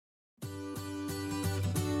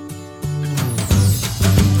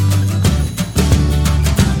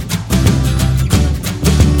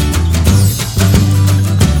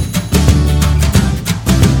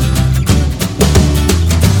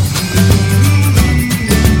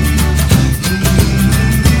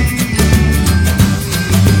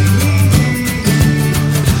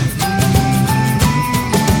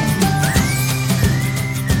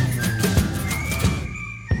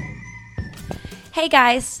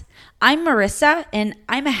guys, I'm Marissa, and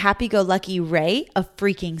I'm a happy-go-lucky ray of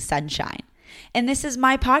freaking sunshine. And this is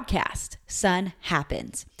my podcast, Sun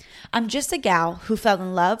Happens. I'm just a gal who fell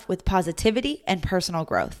in love with positivity and personal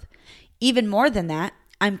growth. Even more than that,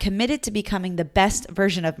 I'm committed to becoming the best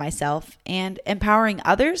version of myself and empowering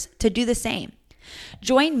others to do the same.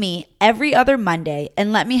 Join me every other Monday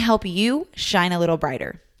and let me help you shine a little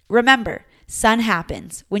brighter. Remember, sun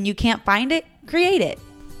happens. When you can't find it, create it.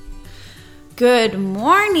 Good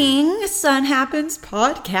morning, Sun Happens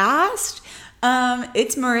podcast.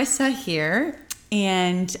 It's Marissa here.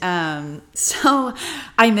 And so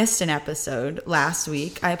I missed an episode last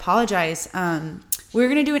week. I apologize. We were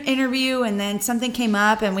going to do an interview and then something came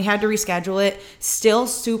up and we had to reschedule it. Still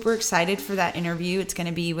super excited for that interview. It's going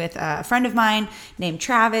to be with a friend of mine named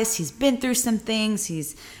Travis. He's been through some things.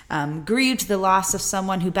 He's grieved the loss of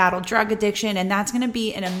someone who battled drug addiction, and that's going to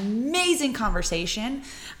be an amazing conversation.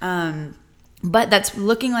 But that's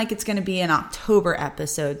looking like it's going to be an October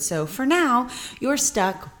episode. So for now, you're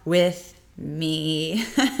stuck with me.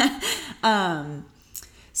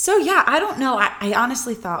 So yeah, I don't know. I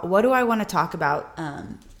honestly thought, what do I want to talk about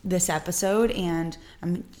this episode? And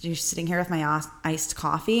I'm just sitting here with my iced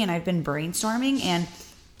coffee, and I've been brainstorming. And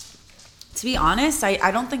to be honest,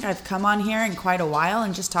 I don't think I've come on here in quite a while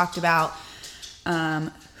and just talked about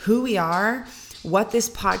who we are, what this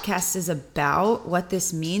podcast is about, what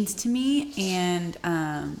this means to me, and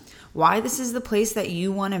why this is the place that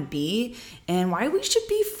you want to be, and why we should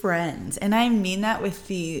be friends. And I mean that with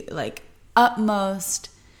the utmost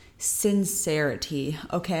sincerity.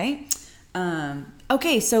 Okay.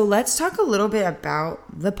 Okay. So let's talk a little bit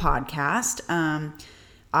about the podcast.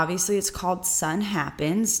 Obviously it's called Sun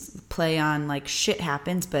Happens, play on shit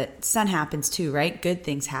happens, but sun happens too, right? Good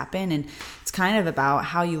things happen. And it's kind of about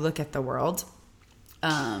how you look at the world.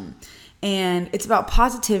 And it's about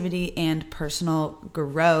positivity and personal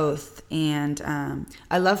growth. And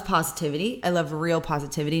I love positivity. I love real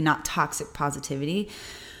positivity, not toxic positivity.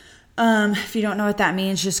 If you don't know what that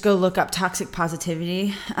means, just go look up toxic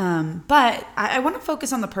positivity. But I want to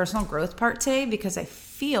focus on the personal growth part today because I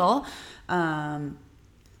feel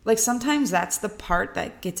sometimes that's the part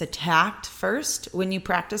that gets attacked first when you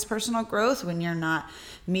practice personal growth, when you're not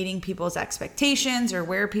meeting people's expectations or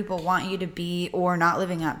where people want you to be, or not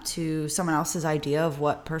living up to someone else's idea of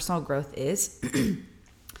what personal growth is.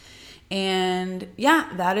 And yeah,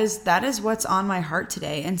 that is what's on my heart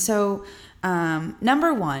today. And so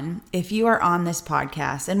number one, if you are on this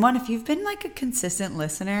podcast, and if you've been a consistent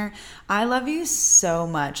listener, I love you so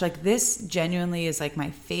much. This genuinely is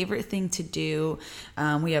my favorite thing to do.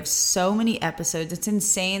 We have so many episodes. It's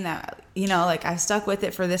insane that, I've stuck with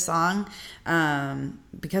it for this long,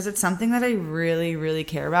 because it's something that I really, really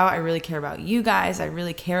care about. I really care about you guys. I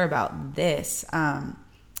really care about this.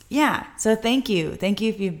 Yeah. So thank you. Thank you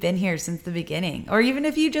if you've been here since the beginning, or even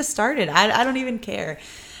if you just started. I don't even care.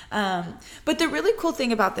 But the really cool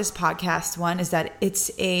thing about this podcast, one, is that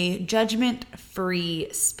it's a judgment-free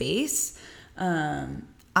space.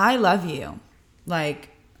 I love you,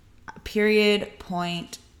 period,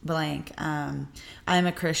 point blank. I'm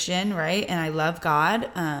a Christian, right? And I love God.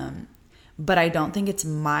 But I don't think it's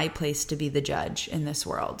my place to be the judge in this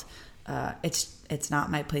world. It's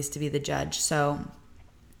not my place to be the judge. So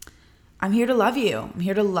I'm here to love you. I'm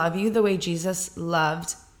here to love you the way Jesus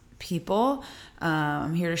loved people.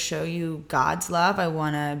 I'm here to show you God's love. I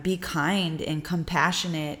want to be kind and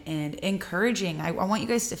compassionate and encouraging. I want you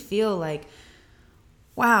guys to feel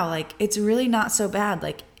wow, it's really not so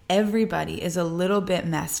bad. Everybody is a little bit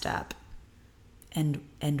messed up.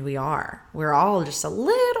 And we are. We're all just a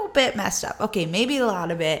little bit messed up. Okay, maybe a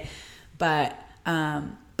lot of it, but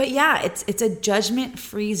yeah, it's a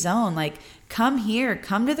judgment-free zone. Come here,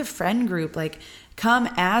 come to the friend group, come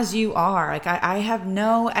as you are. I have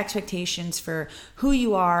no expectations for who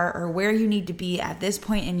you are or where you need to be at this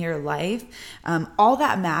point in your life. All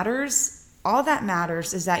that matters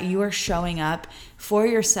is that you are showing up for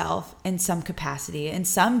yourself in some capacity. And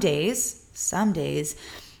some days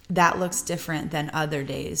that looks different than other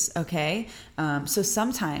days. Okay. So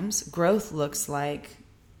sometimes growth looks like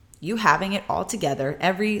you having it all together,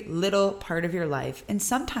 every little part of your life. And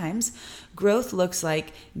sometimes growth looks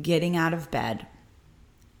like getting out of bed.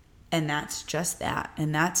 And that's just that.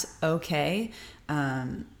 And that's okay.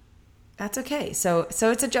 That's okay. So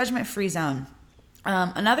it's a judgment-free zone.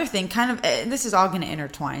 Another thing, this is all going to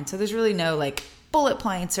intertwine. So there's really no bullet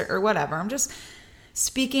points or whatever. I'm just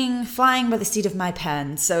speaking, flying by the seat of my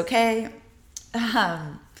pens. Okay.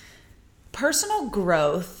 Personal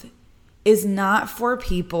growth is not for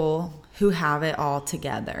people who have it all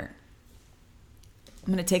together.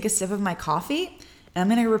 I'm going to take a sip of my coffee and I'm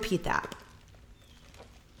going to repeat that.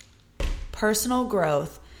 personal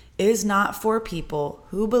growth is not for people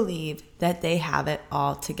who believe that they have it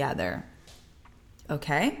all together.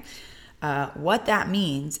 Okay? What that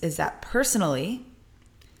means is that personally,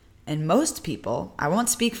 and most people, I won't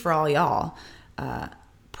speak for all y'all,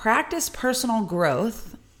 practice personal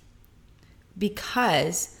growth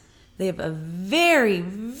because they have a very,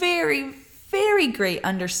 very, very great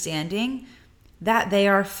understanding that they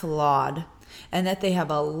are flawed and that they have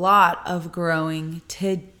a lot of growing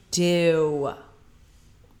to do.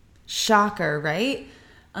 Shocker, right?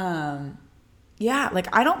 Yeah, like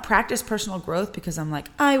I don't practice personal growth because I'm like,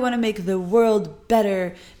 I want to make the world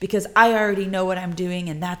better because I already know what I'm doing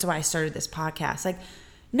and that's why I started this podcast. Like,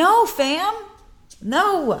 no, fam.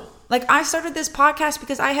 No. Like I started this podcast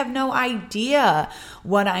because I have no idea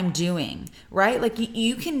what I'm doing, right? Like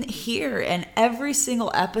you can hear in every single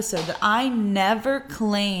episode that I never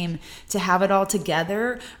claim to have it all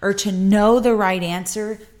together or to know the right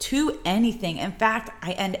answer to anything. In fact,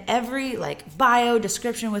 I end every like bio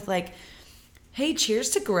description with like, hey,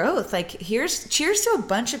 cheers to growth. Like cheers to a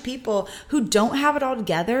bunch of people who don't have it all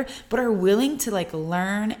together, but are willing to like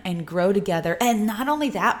learn and grow together. And not only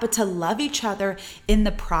that, but to love each other in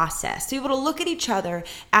the process. To be able to look at each other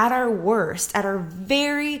at our worst, at our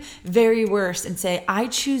very, very worst and say, I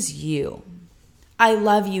choose you. I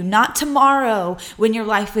love you, not tomorrow when your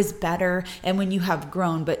life is better and when you have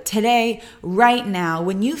grown, but today, right now,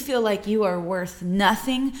 when you feel like you are worth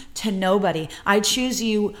nothing to nobody. I choose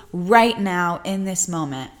you right now in this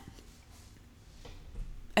moment.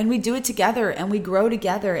 And we do it together and we grow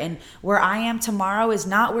together. And where I am tomorrow is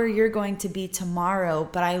not where you're going to be tomorrow,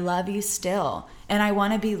 but I love you still. And I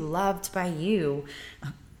want to be loved by you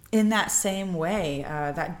in that same way,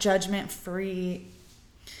 that judgment-free,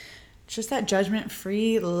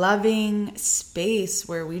 loving space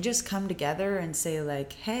where we just come together and say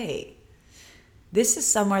like, hey, this is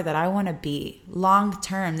somewhere that I want to be long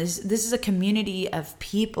term. This is a community of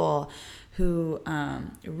people who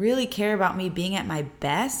really care about me being at my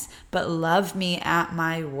best, but love me at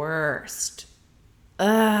my worst. So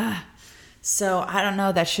I don't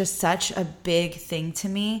know. That's just such a big thing to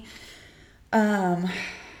me. I'm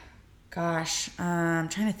trying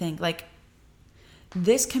to think like,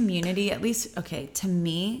 this community, at least, okay, to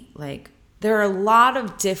me, like there are a lot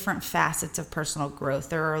of different facets of personal growth.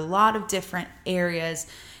 There are a lot of different areas,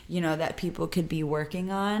 that people could be working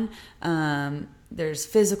on. There's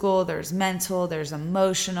physical, there's mental, there's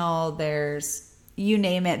emotional, there's, you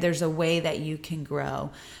name it, there's a way that you can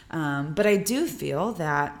grow. But I do feel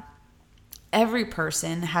that every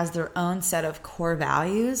person has their own set of core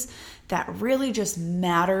values that really just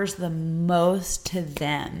matters the most to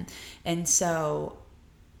them. And so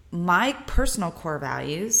my personal core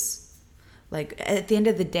values, like at the end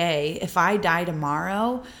of the day, if I die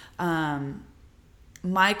tomorrow,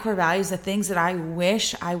 my core values, the things that I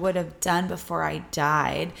wish I would have done before I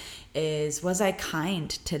died is, was I kind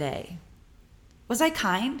today? Was I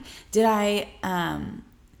kind? Did I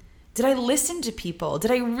listen to people?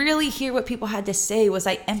 Did I really hear what people had to say? Was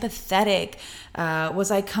I empathetic?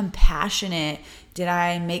 Was I compassionate? Did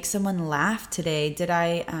I make someone laugh today? Did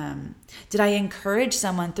I encourage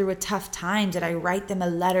someone through a tough time? Did I write them a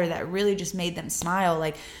letter that really just made them smile?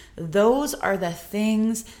 Like those are the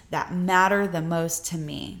things that matter the most to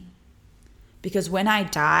me. Because when I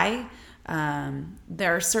die,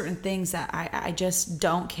 there are certain things that I just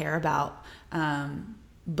don't care about.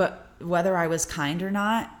 But whether I was kind or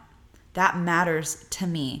not, that matters to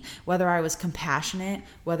me. Whether I was compassionate,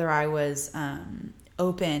 whether I was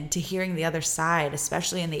open to hearing the other side,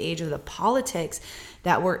 especially in the age of the politics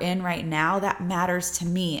that we're in right now, that matters to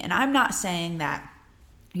me. And I'm not saying that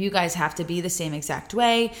you guys have to be the same exact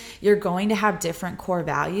way. You're going to have different core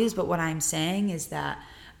values, but what I'm saying is that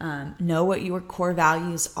know what your core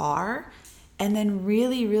values are and then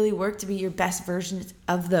really, really work to be your best version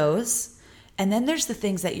of those. And then there's the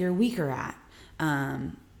things that you're weaker at.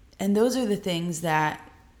 And those are the things that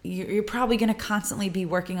you're probably going to constantly be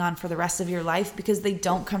working on for the rest of your life because they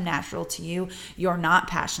don't come natural to you. You're not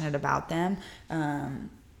passionate about them.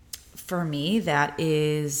 For me, that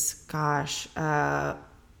is,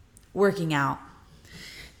 working out.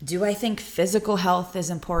 Do I think physical health is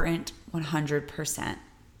important? 100%.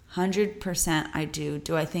 100% I do.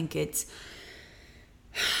 Do I think it's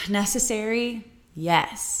necessary?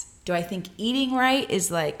 Yes. Do I think eating right is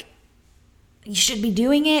like, you should be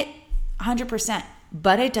doing it? 100%.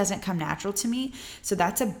 But it doesn't come natural to me. So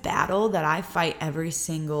that's a battle that I fight every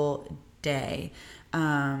single day.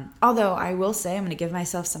 Although I will say, I'm going to give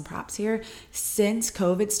myself some props here. Since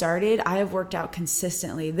COVID started, I have worked out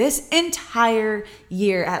consistently this entire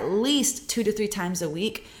year, at least 2 to 3 times a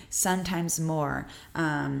week, sometimes more.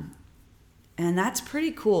 And that's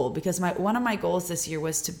pretty cool because one of my goals this year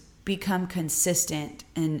was to become consistent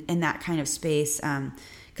in that kind of space.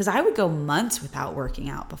 Because I would go months without working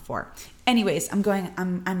out before. Anyways,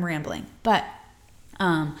 I'm rambling. But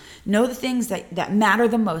know the things that matter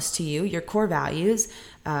the most to you, your core values,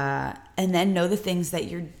 and then know the things that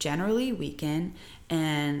you're generally weak in,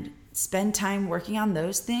 and spend time working on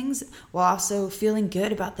those things while also feeling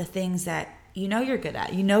good about the things that you know you're good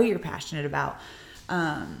at, you know you're passionate about.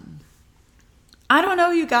 I don't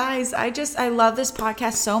know, you guys. I love this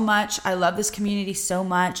podcast so much. I love this community so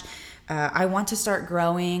much. I want to start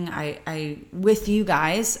growing. I with you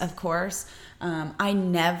guys, of course. I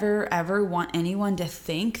never ever want anyone to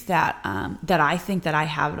think that I think that I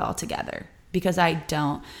have it all together, because I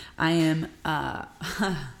don't. I am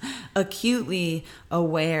acutely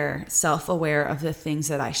aware, self-aware of the things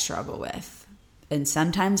that I struggle with, and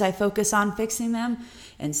sometimes I focus on fixing them,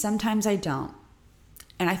 and sometimes I don't.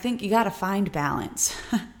 And I think you got to find balance.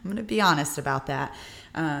 I'm going to be honest about that.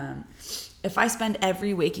 If I spend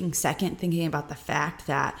every waking second thinking about the fact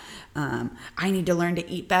that I need to learn to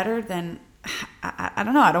eat better, then I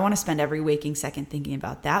don't know. I don't want to spend every waking second thinking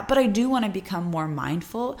about that. But I do want to become more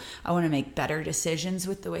mindful. I want to make better decisions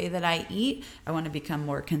with the way that I eat. I want to become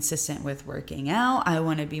more consistent with working out. I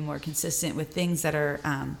want to be more consistent with things that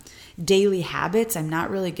are daily habits. I'm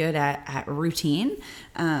not really good at routine.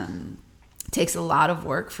 Takes a lot of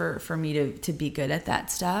work for me to be good at that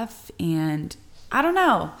stuff. And I don't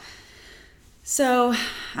know. So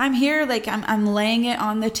I'm here, like I'm laying it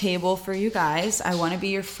on the table for you guys. I want to be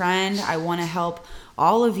your friend. I want to help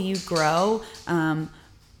all of you grow.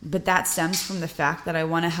 But that stems from the fact that I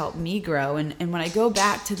want to help me grow. And when I go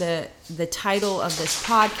back to the title of this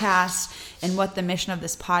podcast and what the mission of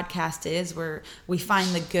this podcast is, where we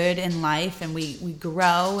find the good in life and we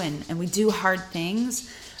grow and we do hard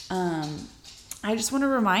things, I just want to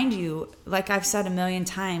remind you, like I've said a million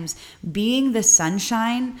times, being the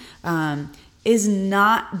sunshine is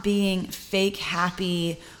not being fake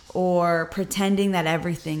happy or pretending that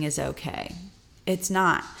everything is okay. It's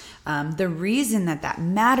not. The reason that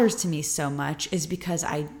matters to me so much is because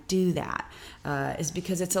I do that. Is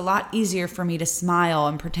because it's a lot easier for me to smile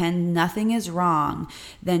and pretend nothing is wrong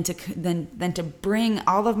than to bring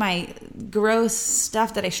all of my gross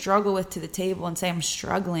stuff that I struggle with to the table and say I'm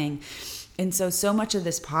struggling. And so much of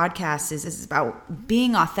this podcast is about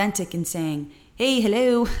being authentic and saying, hey,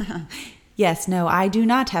 hello. Yes, no, I do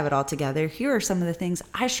not have it all together. Here are some of the things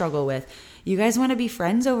I struggle with. You guys want to be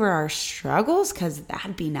friends over our struggles? Because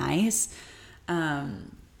that'd be nice.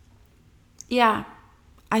 Yeah,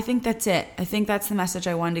 I think that's it. I think that's the message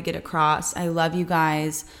I wanted to get across. I love you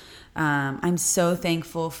guys. I'm so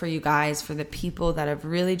thankful for you guys, for the people that have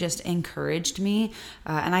really just encouraged me.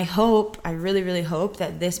 And I really, really hope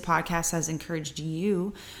that this podcast has encouraged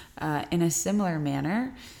you in a similar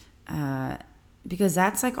manner. Because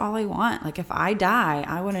that's like all I want. Like if I die,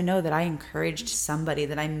 I want to know that I encouraged somebody,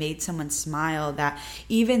 that I made someone smile, that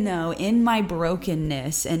even though in my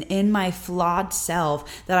brokenness and in my flawed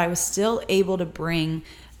self, that I was still able to bring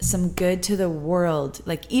some good to the world.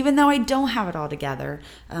 Like even though I don't have it all together,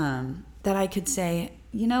 that I could say,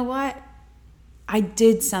 you know what? I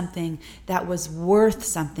did something that was worth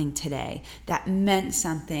something today, that meant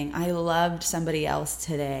something. I loved somebody else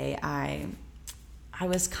today. I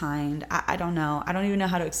was kind. I don't know. I don't even know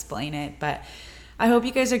how to explain it, but I hope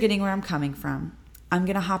you guys are getting where I'm coming from. I'm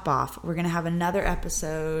going to hop off. We're going to have another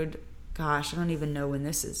episode. Gosh, I don't even know when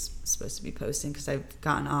this is supposed to be posting because I've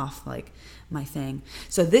gotten off like my thing.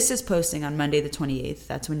 So this is posting on Monday the 28th.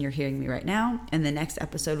 That's when you're hearing me right now. And the next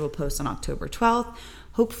episode will post on October 12th.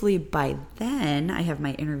 Hopefully by then I have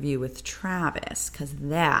my interview with Travis, because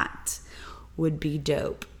that would be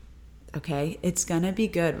dope. Okay, it's going to be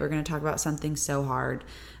good. We're going to talk about something so hard,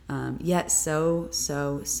 yet so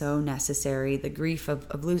necessary. The grief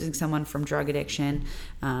of losing someone from drug addiction.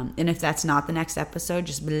 And if that's not the next episode,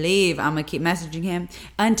 just believe I'm going to keep messaging him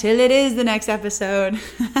until it is the next episode.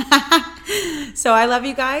 So I love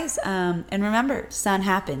you guys. And remember, sun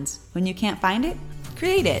happens. When you can't find it,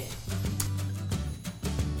 create it.